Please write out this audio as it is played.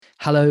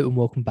Hello and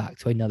welcome back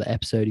to another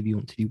episode of You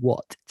Want to Do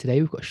What. Today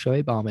we've got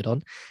Shoaib Ahmed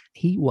on.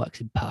 He works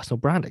in personal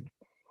branding.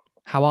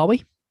 How are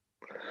we?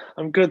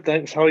 I'm good,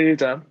 thanks. How are you,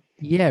 Dan?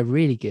 Yeah,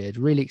 really good.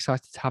 Really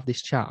excited to have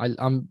this chat.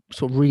 I'm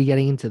sort of really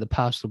getting into the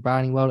personal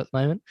branding world at the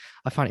moment.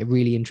 I find it a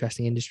really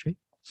interesting industry.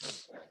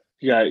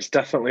 Yeah, it's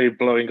definitely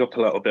blowing up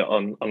a little bit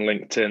on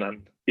LinkedIn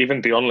and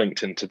even beyond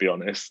LinkedIn, to be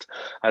honest.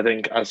 I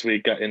think as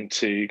we get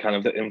into kind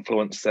of the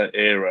influencer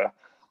era,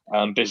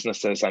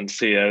 businesses and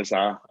CEOs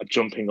are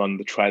jumping on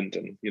the trend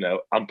and,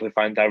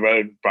 amplifying their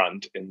own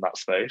brand in that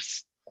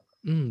space.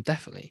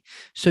 Definitely.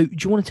 So, do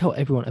you want to tell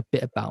everyone a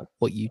bit about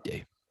what you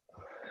do?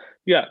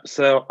 Yeah,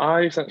 so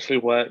I essentially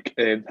work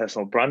in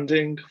personal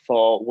branding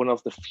for one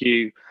of the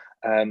few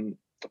um,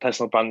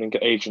 personal branding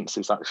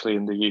agencies actually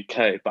in the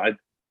UK, but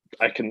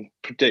I can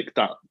predict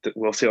that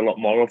we'll see a lot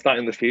more of that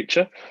in the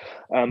future.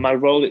 My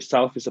role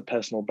itself is a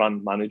personal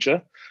brand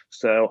manager.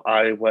 So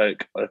I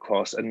work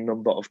across a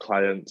number of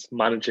clients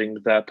managing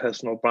their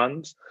personal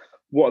brands.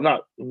 What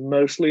that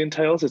mostly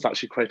entails is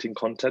actually creating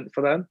content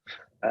for them,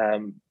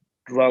 um,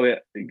 really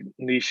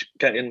niche,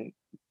 getting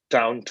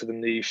down to the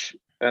niche,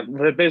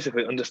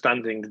 basically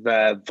understanding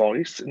their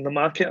voice in the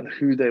market and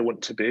who they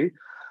want to be,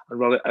 and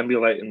really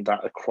emulating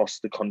that across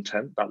the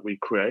content that we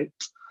create.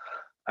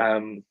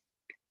 Um,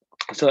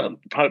 so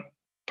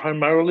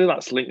primarily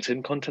that's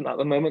LinkedIn content at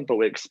the moment, but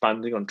we're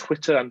expanding on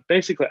Twitter and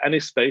basically any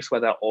space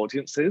where their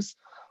audience is,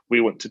 we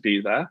want to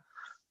be there.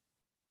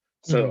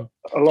 Mm. So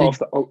a So, lot of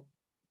the, oh,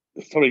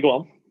 sorry, go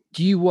on.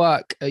 do you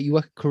work at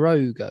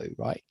Kurogo,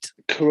 right?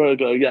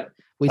 Kurogo, yeah.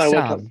 With I work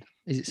at, Sam?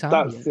 Is it Sam?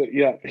 that's Yeah. it,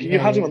 yeah. You Yeah,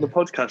 had him yeah, on the yeah.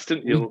 podcast,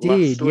 didn't We you,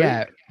 did, last yeah.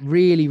 week?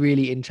 Really,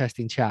 really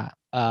interesting chat.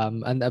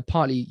 And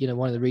partly,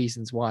 one of the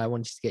reasons why I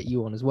wanted to get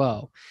you on as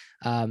well,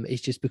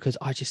 is just because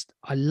I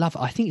love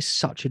it. I think it's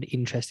such an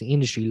interesting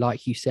industry,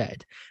 like you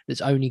said, that's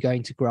only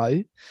going to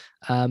grow.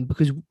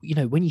 Because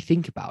when you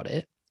think about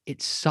it,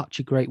 it's such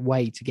a great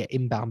way to get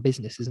inbound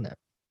business, isn't it?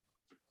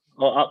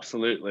 Oh,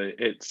 absolutely.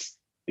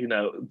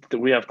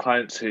 We have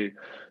clients who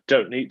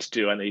don't need to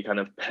do any kind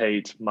of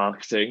paid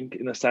marketing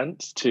in a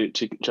sense to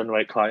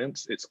generate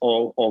clients. It's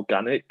all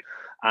organic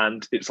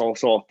and it's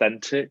also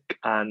authentic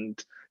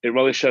and it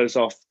really shows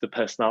off the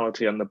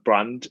personality and the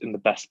brand in the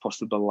best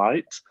possible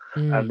light.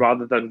 And Mm.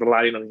 rather than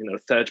relying on,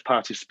 third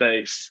party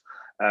space,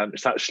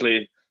 it's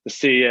actually the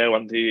CEO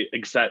and the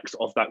execs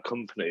of that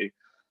company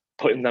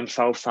putting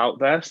themselves out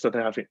there so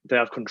they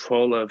have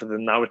control over the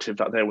narrative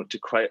that they want to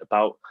create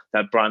about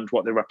their brand,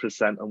 what they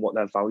represent and what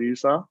their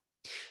values are.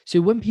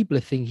 So when people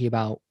are thinking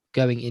about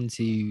going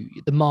into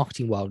the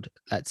marketing world,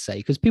 let's say,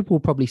 because people will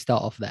probably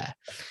start off there.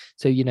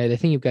 So, they're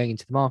thinking of going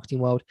into the marketing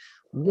world.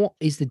 What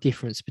is the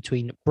difference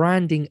between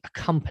branding a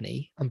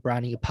company and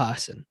branding a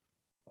person?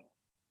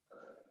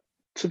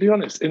 To be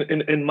honest,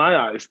 in my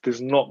eyes,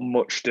 there's not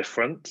much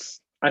difference.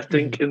 I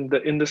think Mm. in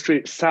the industry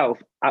itself,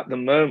 at the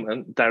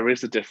moment, there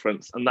is a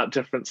difference, and that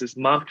difference is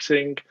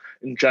marketing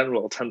in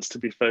general tends to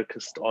be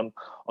focused on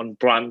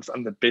brands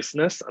and the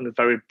business, and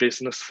very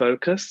business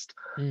focused.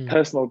 Mm.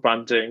 Personal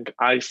branding,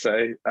 I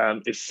say,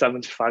 is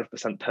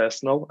 75%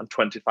 personal and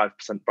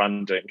 25%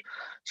 branding.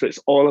 So it's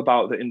all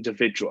about the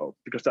individual,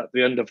 because at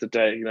the end of the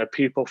day,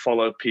 people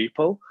follow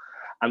people,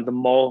 and the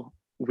more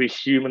we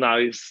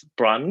humanize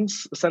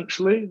brands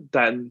essentially,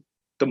 then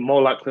the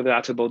more likely they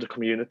are to build a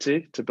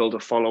community, to build a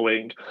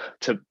following,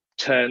 to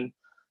turn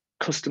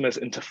customers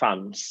into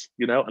fans,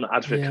 and Yeah.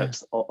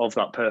 advocates of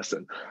that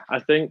person. I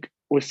think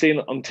we're seeing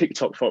on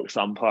TikTok, for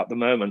example, at the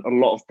moment, a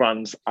lot of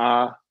brands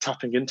are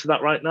tapping into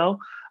that right now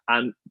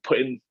and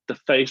putting the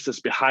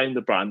faces behind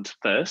the brand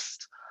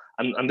first.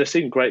 And they're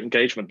seeing great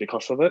engagement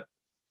because of it.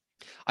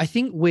 I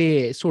think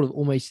we're sort of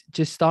almost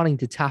just starting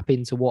to tap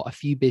into what a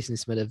few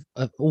businessmen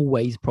have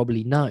always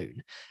probably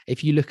known.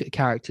 If you look at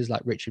characters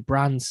like Richard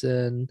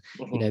Branson,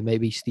 Mhm.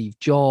 maybe Steve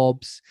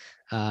Jobs,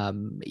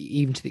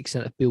 even to the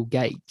extent of Bill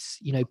Gates,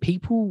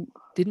 people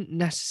didn't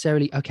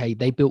necessarily, okay,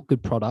 they built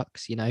good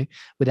products,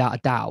 without a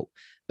doubt.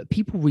 But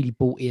people really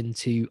bought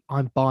into,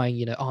 I'm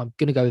buying, oh, I'm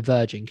going to go with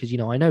Virgin because,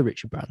 I know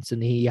Richard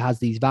Branson, he has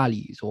these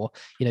values, or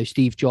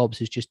Steve Jobs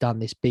has just done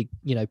this big,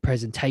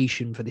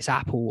 presentation for this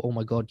Apple. Oh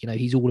my God,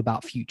 he's all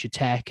about future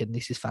tech and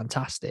this is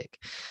fantastic.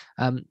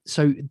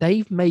 So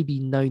they've maybe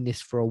known this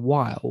for a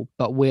while,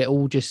 but we're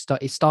all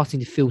it's starting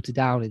to filter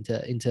down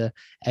into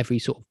every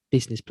sort of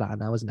business plan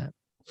now, isn't it?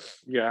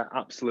 Yeah,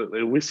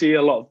 absolutely. We see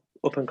a lot of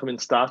up and coming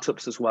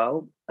startups as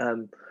well.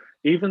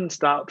 Even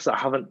startups that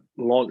haven't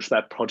launched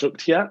their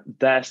product yet,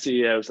 their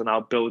CEOs are now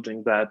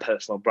building their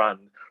personal brand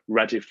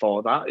ready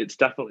for that. It's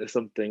definitely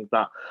something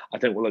that I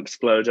think will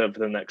explode over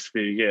the next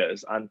few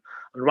years. And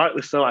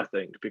rightly so, I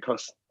think,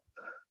 because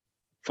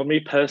for me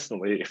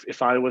personally,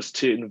 if I was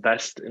to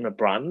invest in a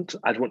brand,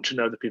 I'd want to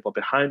know the people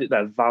behind it,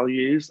 their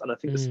values. And I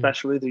think Mm.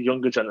 especially the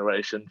younger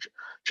generation,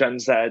 Gen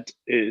Z,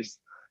 is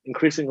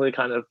increasingly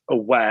kind of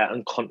aware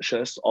and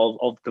conscious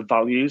of the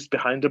values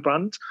behind a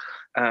brand.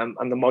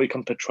 And the more you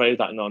can portray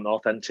that in an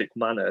authentic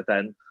manner,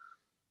 then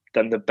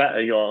the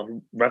better your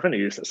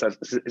revenues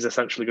is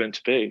essentially going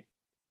to be.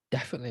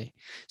 Definitely.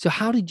 So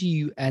how did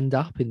you end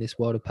up in this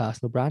world of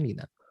personal branding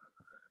then?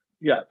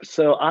 Yeah,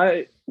 so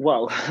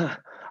well,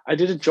 I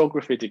did a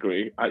geography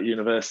degree at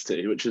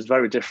university, which is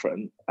very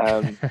different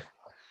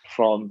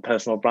from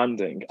personal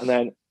branding. And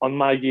then on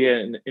my year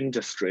in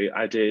industry,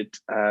 I did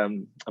a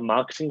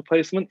marketing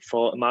placement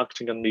for a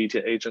marketing and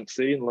media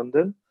agency in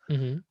London.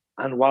 Hmm.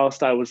 And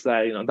whilst I was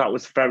there, that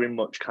was very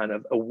much kind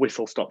of a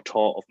whistle-stop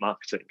tour of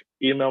marketing,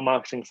 email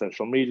marketing,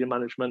 social media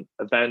management,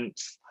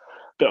 events,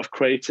 a bit of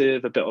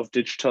creative, a bit of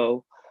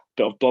digital, a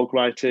bit of blog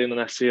writing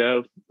and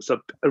SEO. So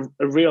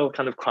a real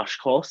kind of crash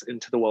course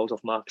into the world of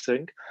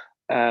marketing.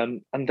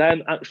 And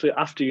then actually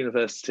after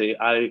university,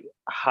 I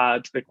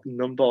had a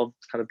number of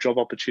kind of job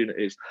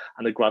opportunities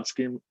and a grad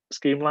scheme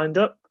lined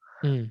up.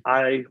 Mm.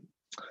 I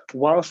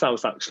whilst I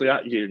was actually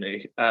at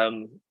uni,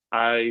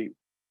 I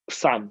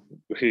Sam,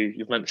 who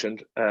you've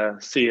mentioned,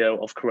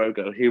 CEO of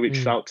Kurogo, he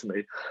reached Mm. out to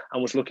me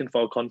and was looking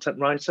for a content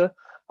writer.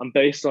 And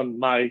based on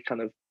my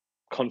kind of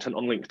content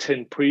on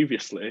LinkedIn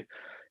previously,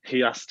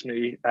 he asked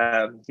me,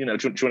 do you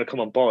want to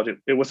come on board?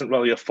 It wasn't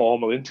really a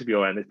formal interview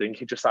or anything.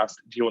 He just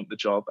asked, do you want the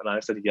job? And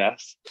I said,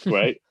 yes,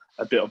 great.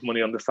 A bit of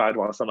money on the side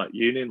whilst I'm at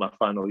uni in my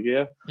final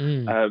year.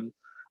 Mm.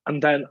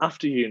 And then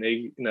after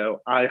uni,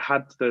 I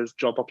had those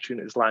job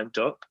opportunities lined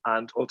up,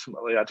 and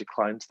ultimately I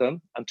declined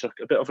them and took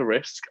a bit of a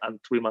risk and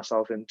threw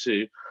myself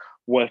into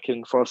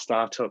working for a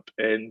startup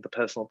in the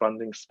personal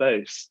branding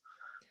space.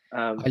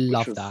 I Which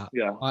love was, that.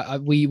 yeah.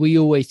 We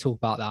always talk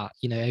about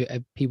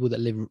that. People that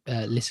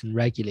listen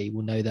regularly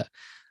will know that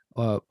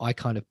I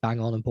kind of bang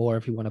on and bore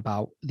everyone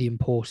about the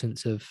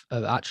importance of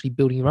actually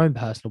building your own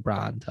personal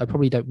brand. I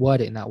probably don't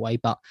word it in that way,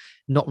 but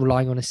not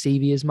relying on a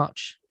CV as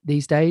much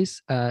these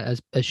days,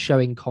 as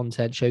showing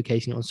content,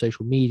 showcasing it on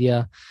social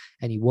media,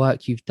 any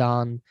work you've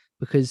done,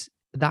 because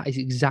that is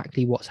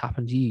exactly what's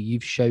happened to you.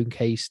 You've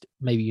showcased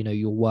maybe,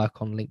 your work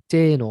on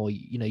LinkedIn, or,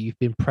 you've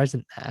been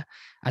present there,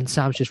 and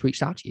Sam's just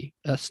reached out to you.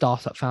 A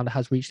startup founder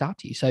has reached out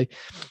to you. So,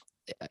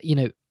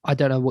 I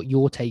don't know what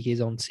your take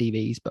is on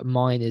CVs, but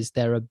mine is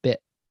they're a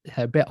bit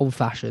old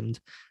fashioned.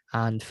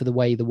 And for the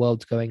way the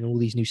world's going and all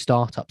these new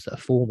startups that are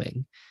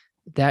forming,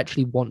 they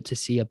actually want to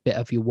see a bit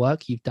of your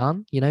work you've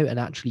done, and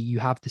actually you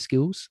have the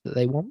skills that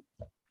they want.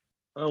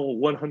 Oh,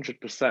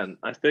 100%.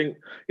 I think,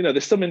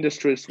 there's some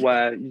industries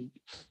where,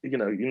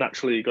 you're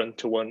naturally going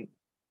to want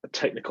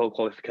technical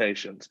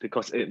qualifications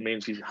because it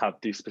means you have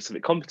these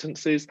specific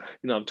competencies.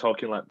 I'm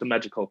talking like the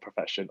medical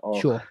profession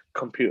or Sure.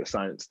 computer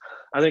science.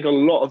 I think a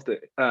lot of the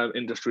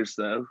industries,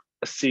 though,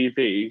 a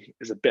CV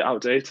is a bit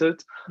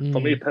outdated. For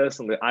me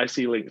personally, I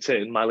see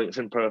LinkedIn, my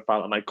LinkedIn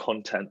profile, and my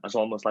content as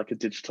almost like a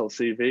digital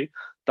CV.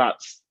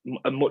 That's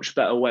a much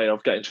better way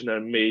of getting to know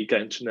me,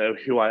 getting to know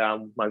who I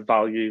am, my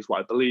values, what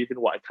I believe in,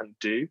 what I can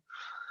do.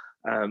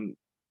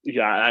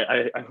 Yeah,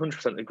 I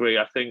 100% agree.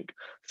 I think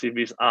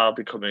CVs are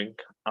becoming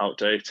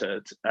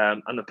outdated,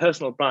 and the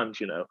personal brand,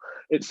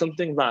 it's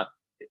something that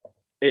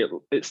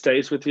it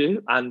stays with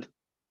you, and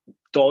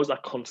doors are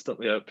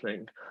constantly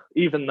opening.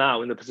 Even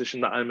now, in the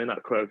position that I'm in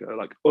at Kroger,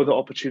 like other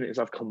opportunities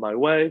have come my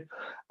way.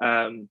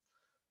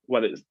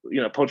 Whether it's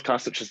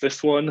podcasts such as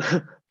this one,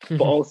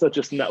 but also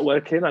just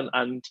networking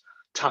and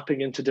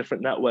tapping into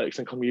different networks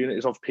and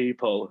communities of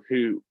people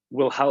who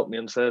will help me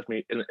and serve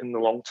me in the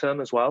long term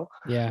as well.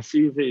 Yeah. A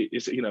CV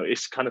is,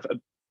 it's kind of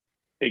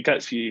it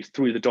gets you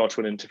through the door to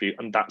an interview,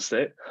 and that's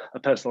it. A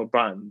personal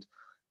brand,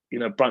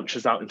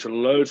 branches out into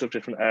loads of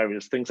different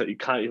areas, things that you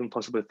can't even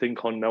possibly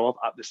think or know of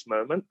at this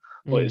moment,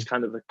 but it's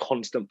kind of a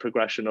constant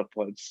progression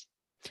upwards.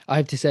 I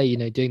have to say,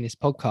 doing this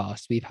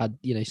podcast, we've had,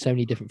 so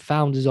many different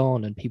founders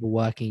on and people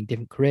working in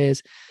different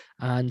careers.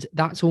 And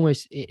that's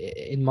almost,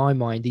 in my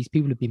mind, these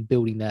people have been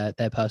building their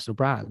personal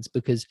brands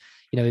because,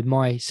 in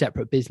my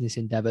separate business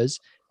endeavors,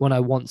 when I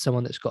want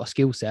someone that's got a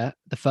skill set,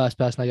 the first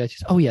person I go to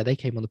is, oh yeah, they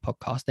came on the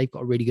podcast. They've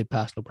got a really good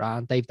personal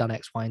brand. They've done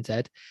X, Y, and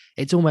Z.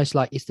 It's almost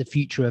like it's the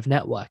future of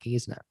networking,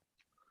 isn't it?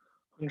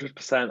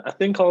 100%. I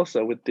think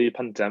also with the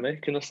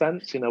pandemic, in a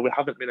sense, we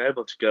haven't been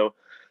able to go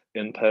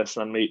in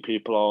person and meet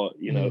people, or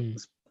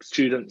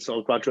students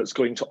or graduates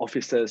going to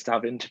offices to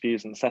have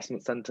interviews and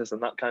assessment centers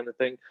and that kind of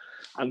thing.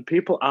 And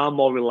people are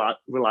more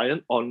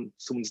reliant on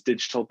someone's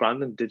digital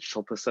brand and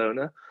digital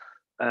persona.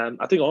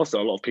 I think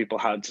also a lot of people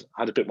had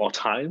a bit more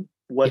time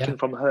working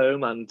from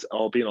home and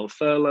or being on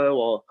furlough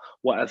or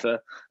whatever,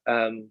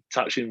 to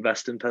actually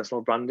invest in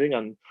personal branding.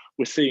 And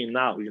we're seeing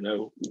now,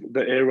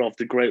 the era of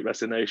the great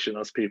resignation,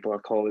 as people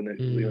are calling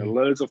it.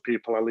 Loads of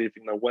people are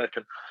leaving their work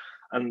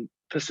and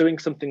pursuing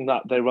something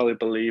that they really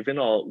believe in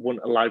or want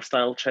a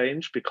lifestyle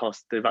change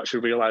because they've actually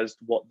realized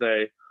what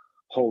they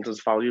hold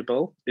as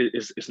valuable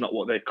is not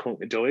what they're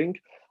currently doing.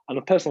 And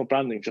the personal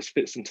branding just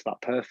fits into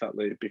that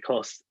perfectly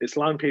because it's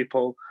allowing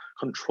people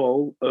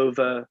control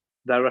over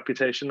their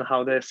reputation and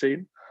how they're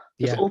seen.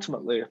 Because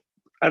ultimately,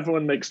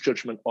 everyone makes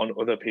judgment on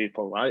other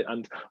people, right?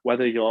 And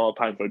whether you're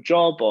applying for a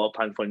job or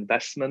applying for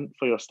investment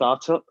for your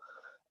startup,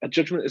 a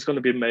judgment is going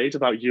to be made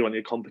about you and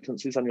your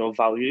competencies and your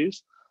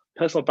values.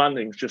 Personal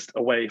branding is just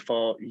a way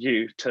for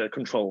you to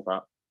control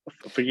that,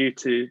 for you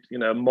to,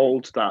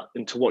 mold that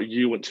into what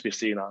you want to be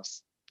seen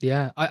as.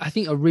 Yeah, I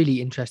think a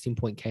really interesting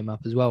point came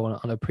up as well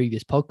on a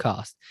previous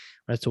podcast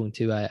when I was talking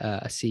to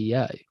a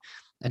CEO.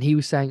 And he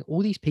was saying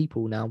all these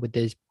people now with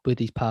these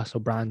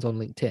personal brands on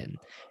LinkedIn,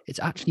 it's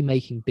actually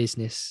making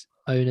business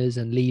owners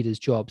and leaders'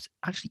 jobs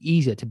actually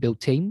easier to build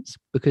teams,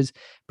 because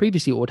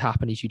previously what would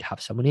happen is you'd have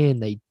someone in,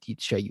 they'd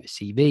show you a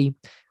CV,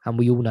 and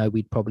we all know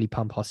we'd probably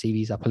pump our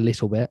CVs up a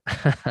little bit,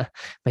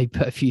 maybe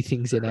put a few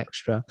things in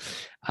extra.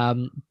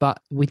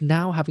 But with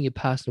now having a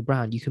personal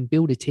brand, you can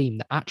build a team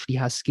that actually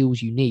has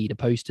skills you need,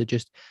 opposed to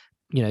just,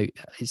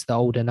 it's the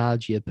old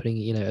analogy of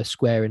putting, a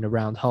square in a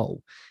round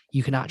hole.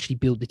 You can actually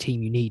build the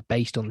team you need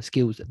based on the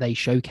skills that they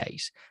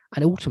showcase.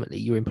 And ultimately,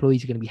 your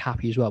employees are going to be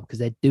happy as well, because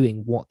they're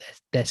doing what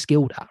they're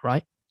skilled at,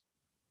 right?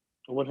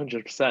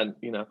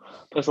 100%.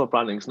 Personal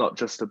branding is not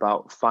just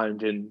about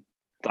finding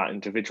that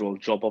individual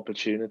job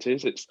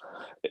opportunities.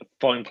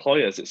 For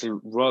employers, it's a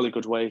really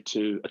good way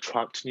to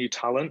attract new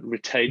talent,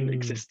 retain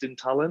existing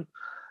talent,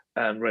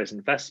 and raise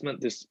investment.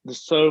 There's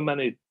so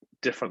many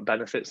different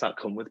benefits that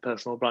come with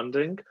personal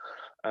branding.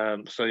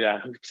 So yeah,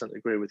 100%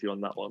 agree with you on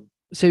that one.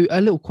 So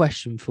a little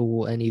question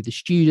for any of the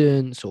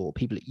students or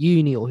people at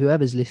uni or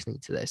whoever's listening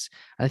to this.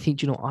 I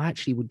think, I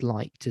actually would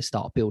like to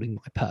start building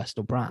my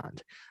personal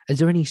brand. Is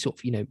there any sort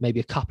of,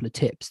 maybe a couple of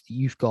tips that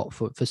you've got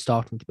for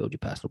starting to build your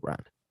personal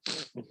brand?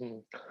 Mm-hmm.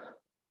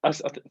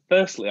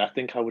 Firstly, I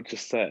think I would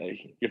just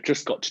say you've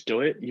just got to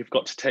do it. You've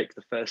got to take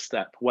the first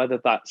step,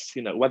 whether that's,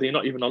 whether you're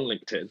not even on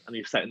LinkedIn and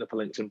you're setting up a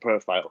LinkedIn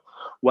profile,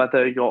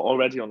 whether you're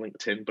already on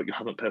LinkedIn but you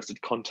haven't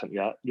posted content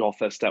yet, your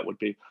first step would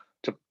be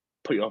to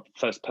put your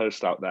first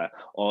post out there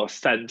or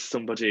send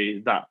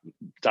somebody that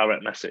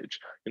direct message.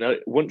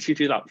 Once you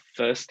do that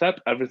first step,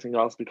 everything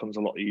else becomes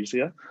a lot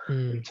easier.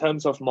 In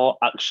terms of more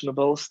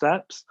actionable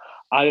steps,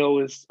 I've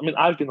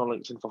been on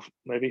LinkedIn for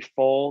maybe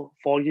four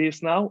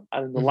years now,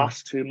 and in the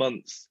last 2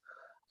 months,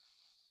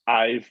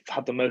 I've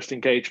had the most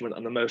engagement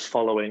and the most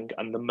following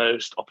and the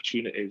most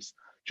opportunities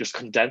just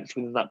condensed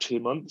within that 2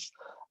 months.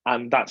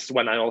 And that's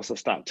when I also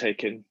start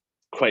creating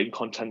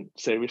content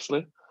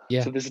seriously.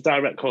 Yeah. So there's a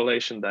direct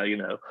correlation there,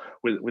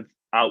 with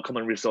outcome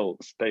and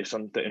results based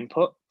on the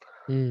input.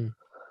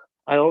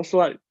 I also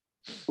like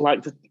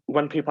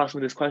when people ask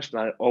me this question,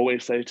 I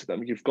always say to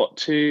them, you've got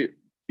to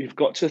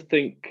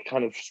think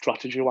kind of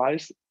strategy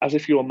wise, as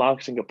if you were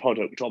marketing a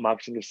product or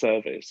marketing a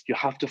service. You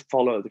have to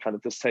follow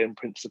the same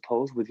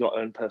principles with your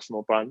own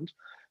personal brand.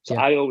 So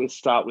I always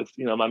start with,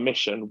 my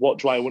mission. What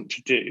do I want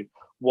to do?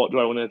 What do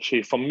I want to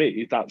achieve? For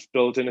me, that's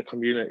building a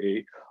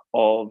community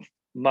of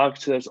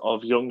marketers,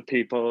 of young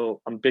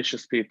people,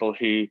 ambitious people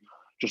who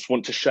just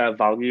want to share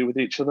value with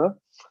each other.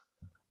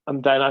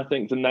 And then I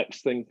think the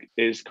next thing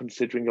is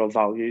considering your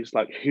values.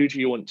 Like, who do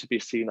you want to be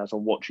seen as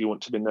and what do you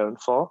want to be known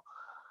for?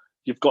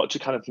 You've got to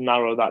kind of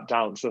narrow that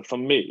down. So for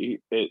me,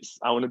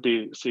 I want to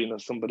be seen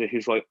as somebody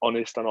who's like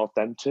honest and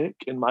authentic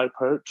in my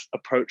approach,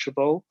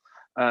 approachable.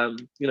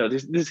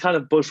 These kind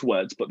of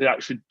buzzwords, but they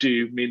actually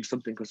do mean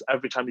something, because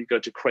every time you go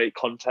to create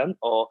content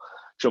or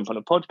jump on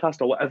a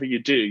podcast or whatever you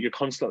do, you're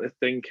constantly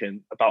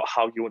thinking about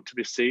how you want to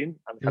be seen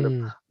and kind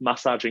of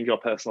massaging your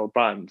personal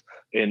brand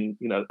in,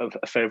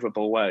 a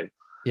favorable way.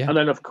 Yeah. And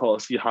then of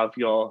course you have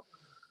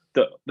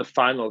the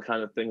final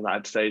kind of thing that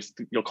I'd say is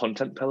your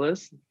content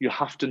pillars. You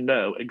have to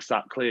know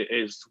exactly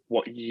is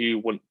what you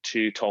want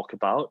to talk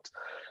about.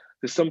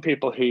 There's some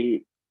people who,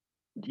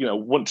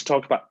 want to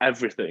talk about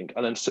everything,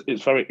 and then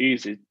it's very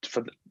easy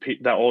for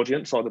their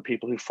audience or the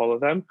people who follow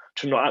them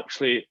to not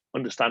actually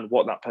understand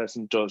what that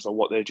person does or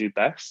what they do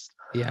best.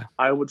 Yeah,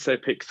 I would say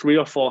pick 3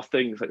 or 4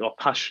 things that you're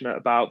passionate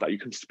about, that you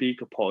can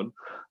speak upon,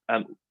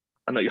 and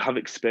that you have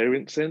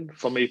experience in.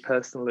 For me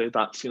personally,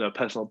 that's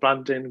personal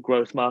branding,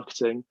 growth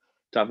marketing,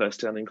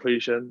 diversity and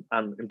inclusion,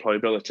 and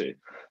employability.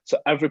 So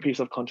every piece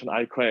of content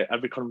I create,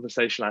 every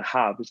conversation I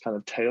have is kind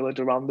of tailored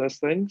around those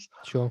things.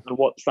 Sure. And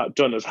what's that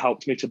done has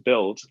helped me to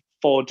build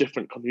 4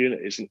 different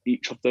communities in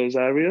each of those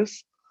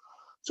areas.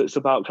 So it's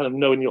about kind of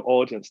knowing your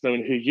audience,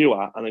 knowing who you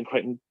are, and then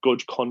creating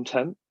good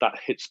content that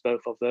hits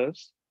both of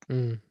those.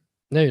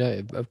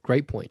 No,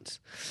 great points.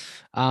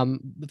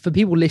 For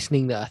people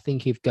listening that are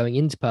thinking of going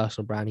into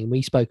personal branding,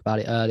 we spoke about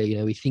it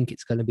earlier, we think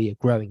it's going to be a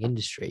growing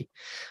industry.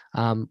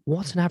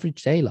 What's an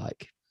average day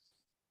like?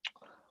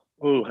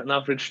 Oh, an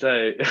average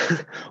day.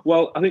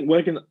 Well, I think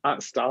working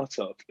at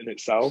startup in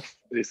itself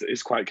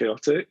is quite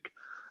chaotic.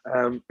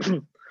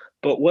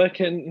 But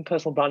working in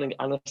personal branding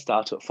and a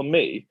startup, for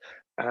me,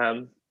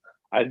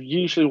 I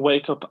usually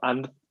wake up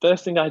and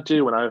first thing I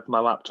do when I open my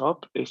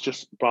laptop is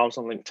just browse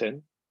on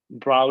LinkedIn,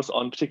 browse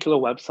on particular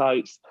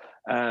websites,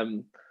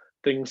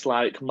 things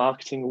like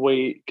Marketing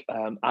Week,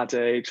 Ad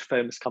Age,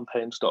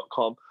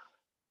 famouscampaigns.com,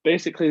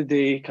 basically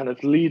the kind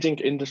of leading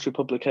industry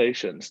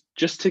publications,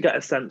 just to get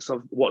a sense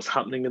of what's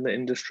happening in the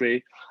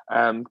industry,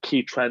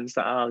 key trends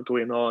that are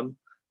going on,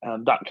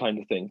 that kind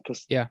of thing.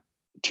 Because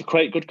to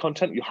create good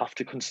content, you have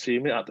to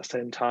consume it at the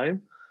same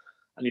time.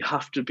 And you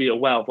have to be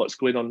aware of what's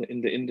going on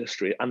in the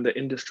industry and the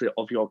industry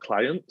of your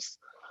clients.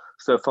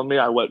 So for me,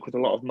 I work with a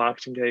lot of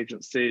marketing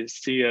agencies,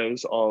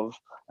 CEOs of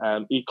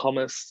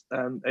e-commerce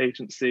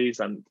agencies,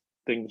 and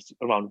things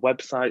around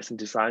websites and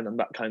design and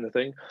that kind of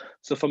thing.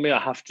 So for me, I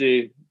have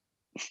to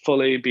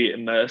fully be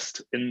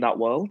immersed in that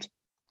world.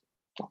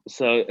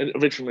 So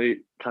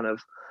originally, kind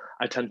of,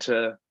 I tend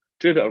to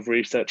do a bit of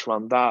research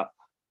around that.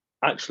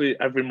 Actually,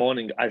 every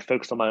morning I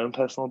focus on my own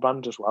personal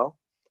brand as well.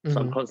 So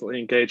I'm Hmm. constantly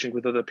engaging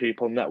with other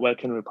people,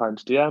 networking, replying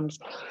to DMs.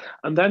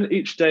 And then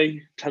each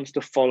day tends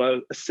to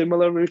follow a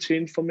similar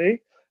routine for me.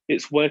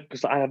 It's work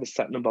because I have a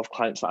set number of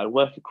clients that I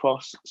work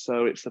across.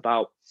 So it's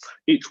about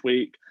each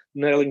week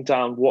nailing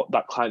down what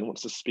that client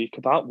wants to speak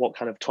about, what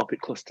kind of topic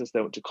clusters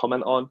they want to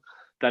comment on,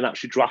 then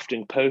actually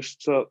drafting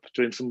posts up,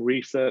 doing some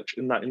research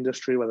in that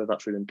industry, whether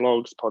that's reading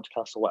blogs,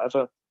 podcasts, or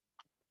whatever,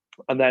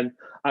 and then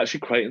actually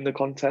creating the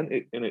content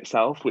in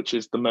itself, which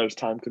is the most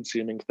time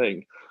consuming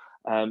thing,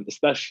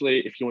 especially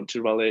if you want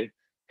to really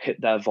hit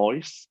their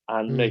voice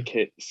and Mm. make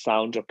it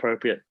sound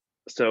appropriate.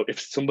 So if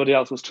somebody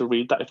else was to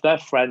read that, if their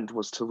friend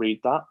was to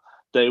read that,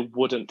 they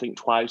wouldn't think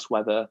twice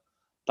whether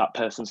that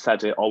person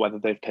said it or whether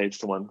they've paid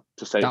someone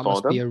to say it That for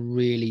must be them. a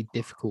really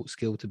difficult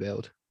skill to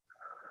build.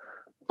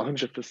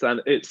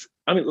 100%.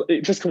 I mean,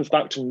 it just comes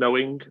back to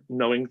knowing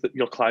that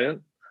your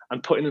client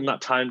and putting in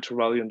that time to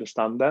really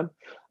understand them.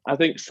 I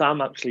think Sam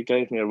actually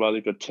gave me a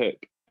really good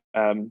tip.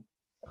 Um,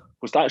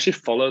 was to actually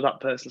follow that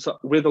person. So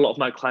with a lot of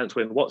my clients,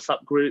 we're in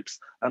WhatsApp groups,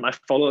 and I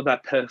follow their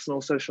personal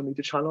social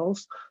media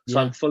channels. So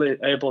I'm Yeah. fully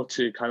able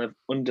to kind of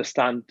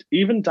understand,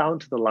 even down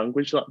to the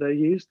language that they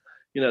use.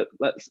 You know,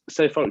 let's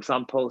say, for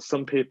example,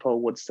 some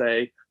people would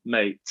say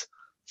mate,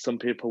 some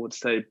people would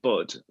say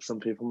bud, some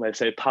people may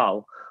say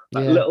pal.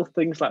 Like Yeah. little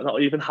things like that,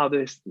 or even how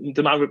they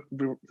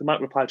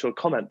might reply to a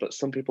comment, but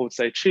some people would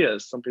say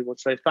cheers, some people would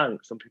say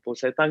thanks, some people would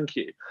say thank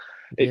you.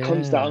 It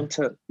comes Yeah. down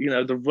to,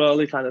 the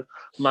really kind of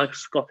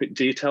microscopic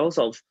details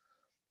of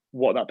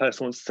what that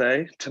person wants to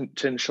say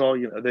to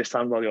ensure they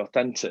sound really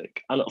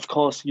authentic. And of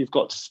course, you've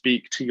got to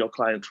speak to your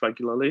clients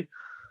regularly.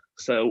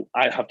 So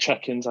I have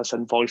check-ins, I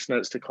send voice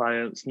notes to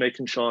clients,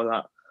 making sure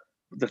that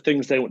the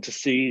things they want to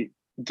see,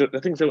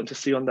 the things they want to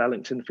see on their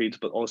LinkedIn feeds,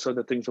 but also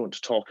the things they want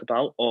to talk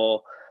about,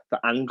 or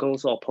the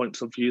angles or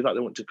points of view that they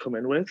want to come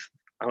in with.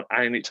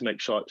 I need to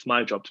make sure, it's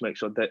my job to make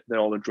sure that they're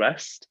all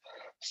addressed.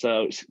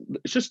 So it's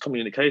just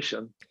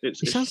communication. It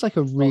sounds It's like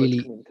a solid really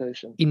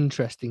communication.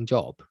 interesting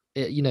job.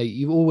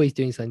 You're always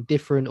doing something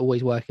different,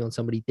 always working on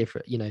somebody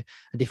different,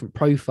 a different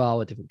profile,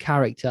 a different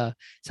character.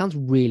 It sounds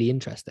really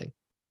interesting.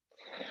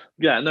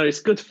 Yeah, no, it's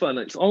good fun.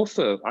 It's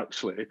also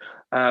actually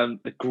a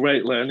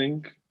great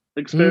learning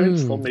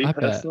experience for me I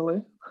bet.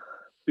 personally,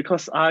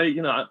 because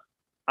I'm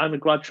a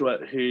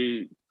graduate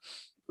who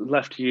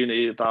left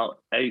uni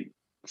about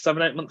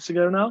 7, 8 months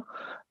ago now.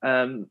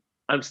 Um,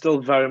 I'm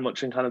still very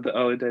much in kind of the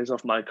early days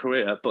of my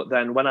career, but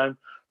then when I'm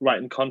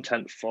writing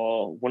content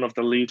for one of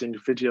the leading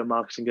video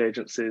marketing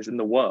agencies in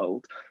the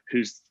world,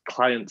 whose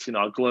clients,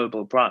 are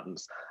global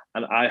brands,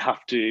 and I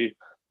have to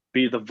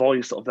be the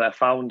voice of their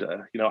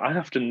founder, I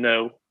have to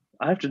know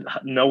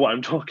what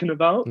I'm talking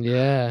about.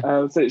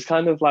 Yeah. So it's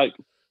kind of like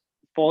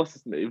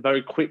forces me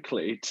very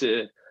quickly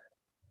to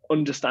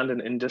understand an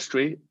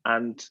industry,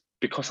 and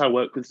because I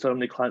work with so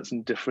many clients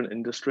in different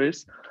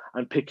industries,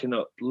 I'm picking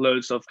up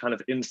loads of kind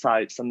of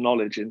insights and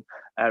knowledge in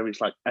areas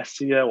like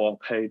SEO or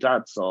paid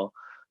ads or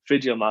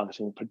video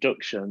marketing,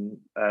 production,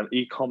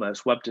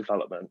 e-commerce, web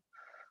development.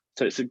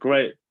 So it's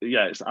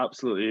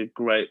absolutely a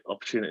great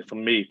opportunity for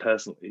me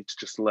personally to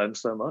just learn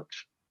so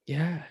much.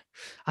 Yeah.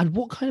 And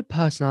what kind of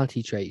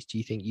personality traits do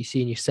you think you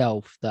see in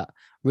yourself that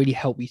really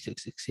help you to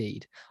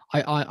succeed?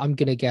 I'm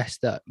going to guess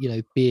that,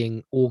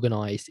 being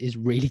organized is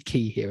really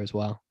key here as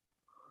well.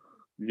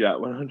 Yeah,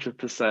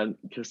 100%.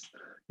 Because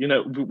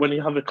when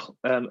you have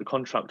a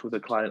contract with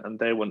a client and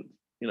they want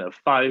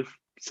 5,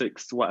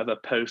 6, whatever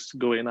posts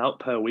going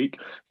out per week,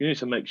 you need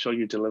to make sure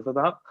you deliver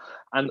that.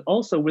 And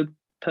also with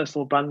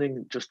personal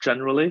branding, just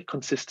generally,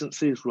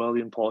 consistency is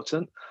really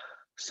important.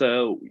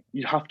 So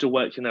you have to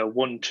work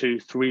 1, 2,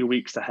 3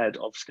 weeks ahead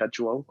of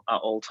schedule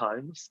at all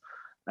times,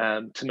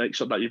 to make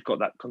sure that you've got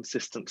that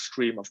consistent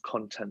stream of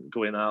content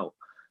going out.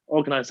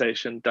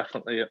 Organization,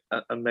 definitely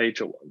a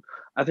major one.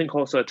 I think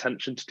also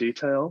attention to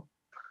detail.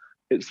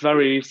 It's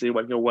very easy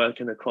when you're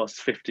working across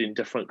 15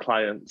 different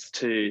clients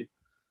to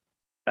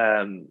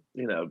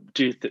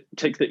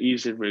take the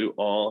easy route,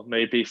 or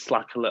maybe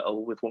slack a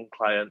little with one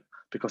client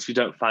because you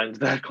don't find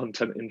their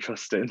content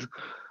interesting.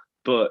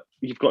 But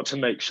you've got to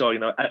make sure,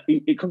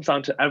 it comes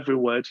down to every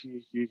word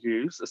you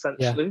use Yeah.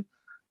 essentially,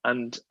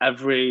 and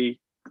every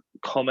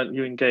comment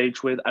you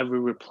engage with, every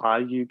reply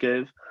you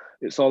give.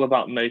 It's all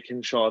about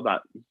making sure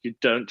that you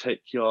don't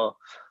take your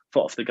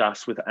foot off the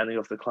gas with any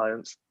of the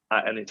clients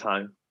at any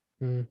time.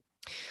 Mm.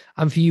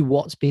 And for you,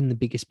 what's been the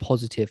biggest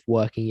positive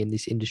working in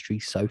this industry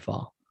so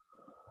far?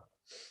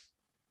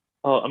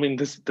 Oh, I mean,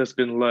 there's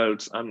been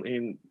loads. I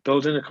mean,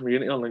 building a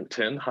community on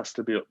LinkedIn has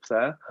to be up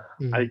there.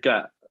 I Mm.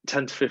 get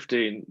 10 to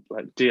 15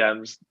 like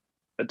DMs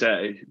a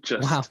day Wow.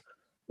 just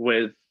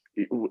with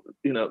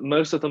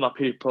most of them are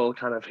people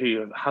kind of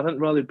who haven't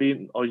really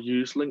been or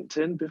used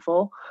LinkedIn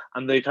before,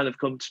 and they kind of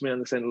come to me and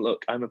they're saying,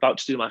 look, I'm about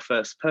to do my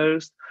first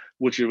post,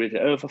 would you read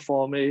it over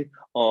for me?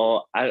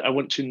 Or I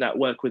want to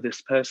network with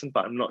this person,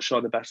 but I'm not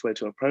sure the best way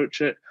to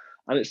approach it.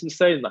 And it's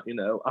insane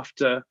that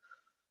after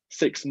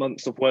 6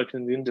 months of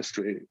working in the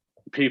industry,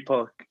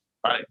 people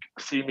like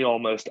see me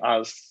almost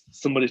as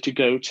somebody to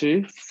go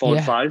to for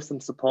Yeah. advice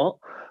and support,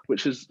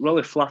 which is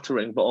really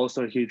flattering, but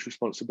also a huge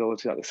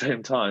responsibility at the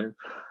same time.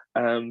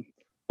 Um,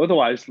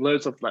 Otherwise,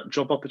 loads of like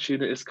job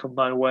opportunities come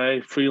my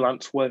way,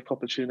 freelance work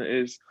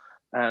opportunities.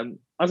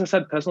 As I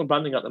said, personal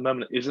branding at the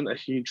moment isn't a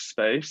huge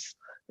space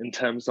in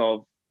terms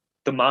of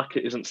the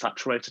market isn't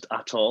saturated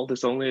at all.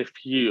 There's only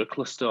a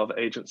cluster of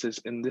agencies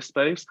in this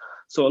space.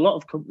 So a lot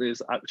of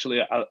companies actually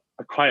are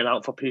crying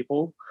out for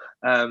people,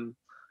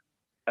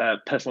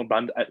 personal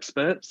brand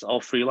experts or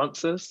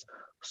freelancers.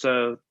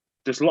 So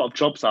there's a lot of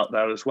jobs out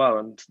there as well,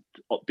 and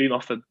being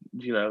offered,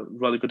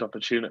 really good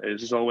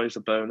opportunities is always a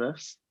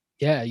bonus.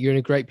 Yeah, you're in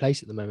a great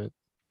place at the moment.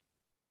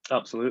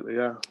 Absolutely,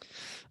 yeah.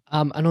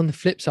 And on the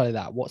flip side of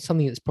that, what's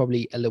something that's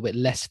probably a little bit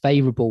less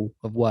favorable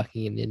of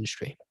working in the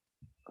industry?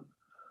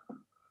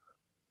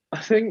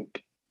 I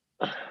think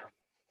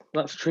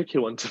that's a tricky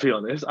one, to be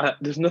honest.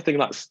 There's nothing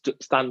that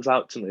stands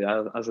out to me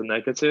as a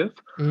negative.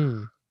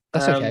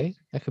 That's Um, okay.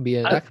 That could be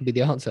I,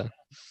 the answer.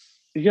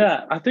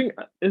 yeah, I think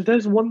if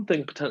there's one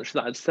thing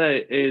potentially that I'd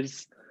say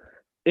is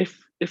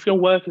if you're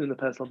working in the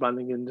personal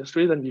branding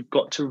industry, then you've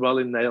got to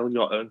really nail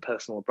your own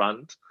personal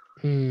brand,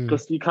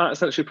 because you can't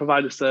essentially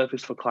provide a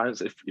service for clients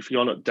if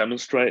you're not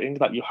demonstrating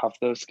that you have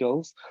those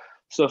skills.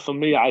 So for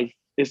me,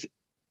 it's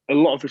a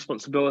lot of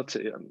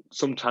responsibility and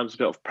sometimes a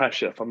bit of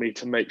pressure for me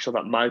to make sure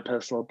that my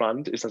personal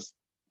brand is as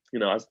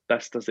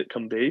best as it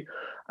can be.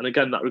 And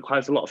again, that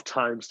requires a lot of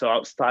time. So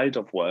outside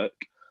of work,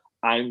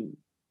 I'm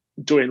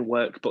doing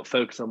work but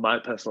focus on my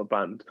personal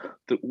brand.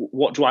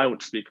 What do I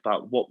want to speak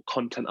about? What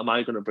content am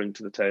I going to bring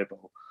to the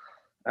table?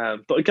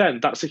 But again,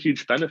 that's a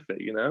huge benefit.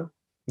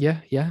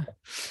 Yeah.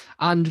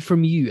 And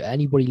from you,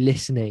 anybody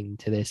listening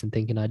to this and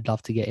thinking I'd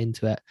love to get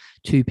into it,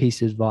 2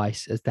 pieces of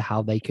advice as to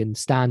how they can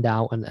stand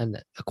out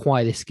and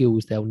acquire the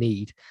skills they'll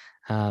need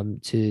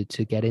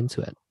to get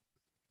into it.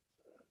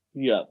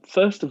 Yeah,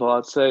 first of all,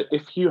 I'd say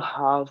if you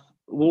have,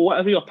 well,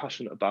 whatever you're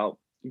passionate about,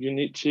 you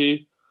need to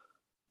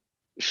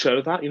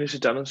show that, you need to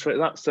demonstrate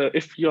that. So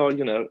if you're,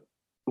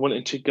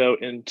 wanting to go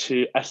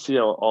into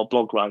SEO or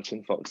blog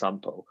writing, for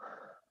example,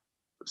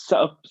 set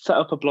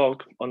up a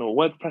blog on a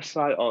WordPress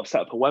site, or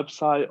set up a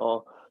website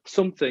or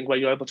something where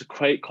you're able to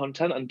create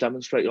content and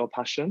demonstrate your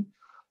passion.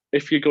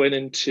 If you're going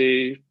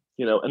into,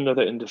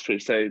 another industry,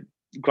 say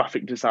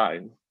graphic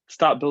design,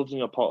 start building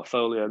your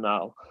portfolio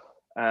now.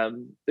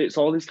 It's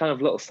all these kind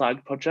of little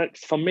side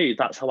projects. For me,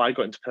 that's how I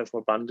got into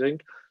personal branding.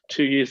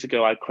 2 years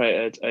ago, I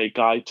created a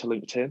guide to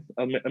LinkedIn,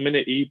 a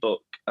minute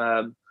ebook,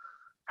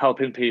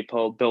 helping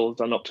people build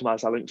and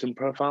optimize their LinkedIn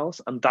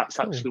profiles. And that's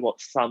Cool. actually what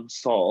Sam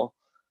saw.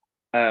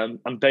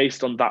 And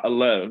based on that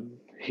alone,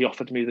 he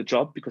offered me the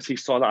job because he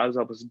saw that I was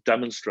able to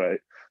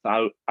demonstrate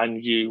that I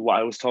knew what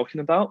I was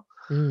talking about.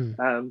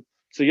 So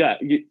yeah,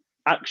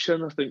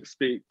 action, I think,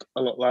 speak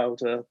a lot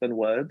louder than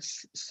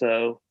words.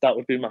 So that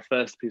would be my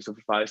first piece of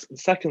advice. And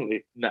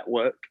secondly,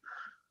 network.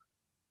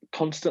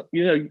 Constant,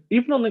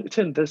 even on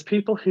LinkedIn, there's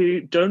people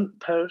who don't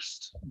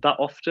post that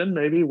often,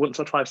 maybe once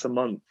or twice a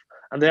month,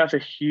 and they have a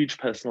huge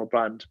personal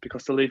brand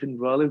because they're leaving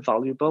really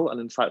valuable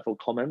and insightful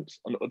comments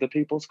on other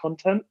people's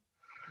content.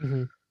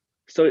 Mm-hmm.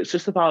 So it's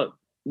just about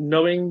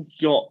knowing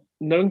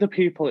the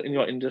people in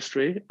your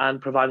industry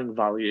and providing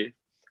value.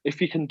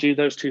 If you can do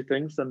those 2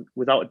 things, then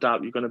without a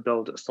doubt, you're going to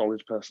build a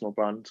solid personal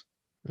brand.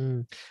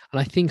 And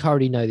I think I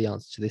already know the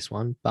answer to this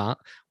one, but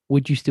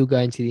would you still go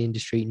into the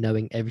industry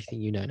knowing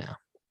everything you know now?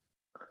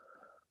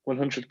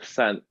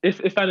 100%.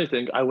 If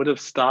anything, I would have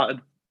started,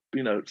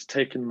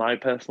 taking my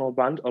personal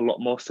brand a lot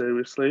more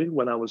seriously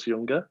when I was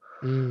younger.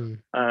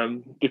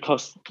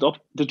 Because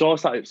the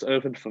doors that it's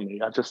opened for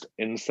me are just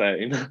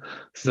insane.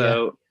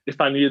 So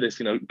if I knew this,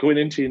 going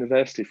into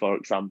university, for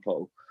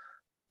example,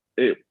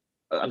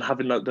 and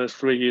having those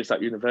 3 years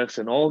at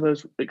university and all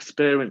those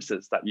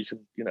experiences that you can,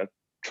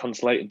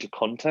 translate into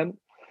content.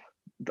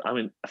 I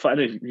mean, for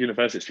any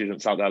university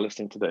students out there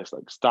listening to this,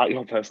 like, start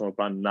your personal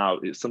brand now.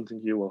 It's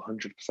something you will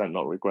 100%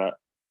 not regret.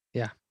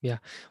 Yeah.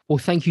 Well,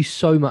 thank you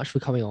so much for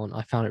coming on.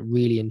 I found it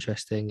really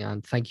interesting,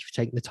 and thank you for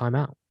taking the time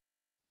out.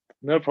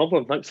 No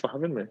problem. Thanks for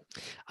having me.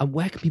 And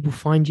where can people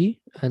find you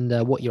and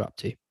what you're up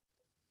to?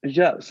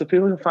 Yeah, so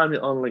people can find me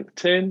on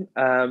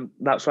LinkedIn.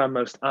 That's where I'm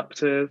most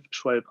active,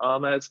 Shoaib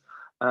Ahmed.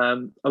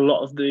 A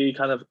lot of the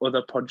kind of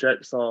other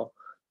projects or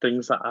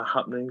things that are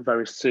happening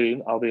very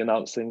soon, I'll be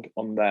announcing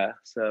on there.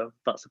 So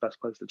that's the best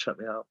place to check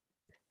me out.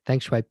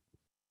 Thanks, Shoaib.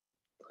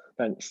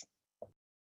 Thanks.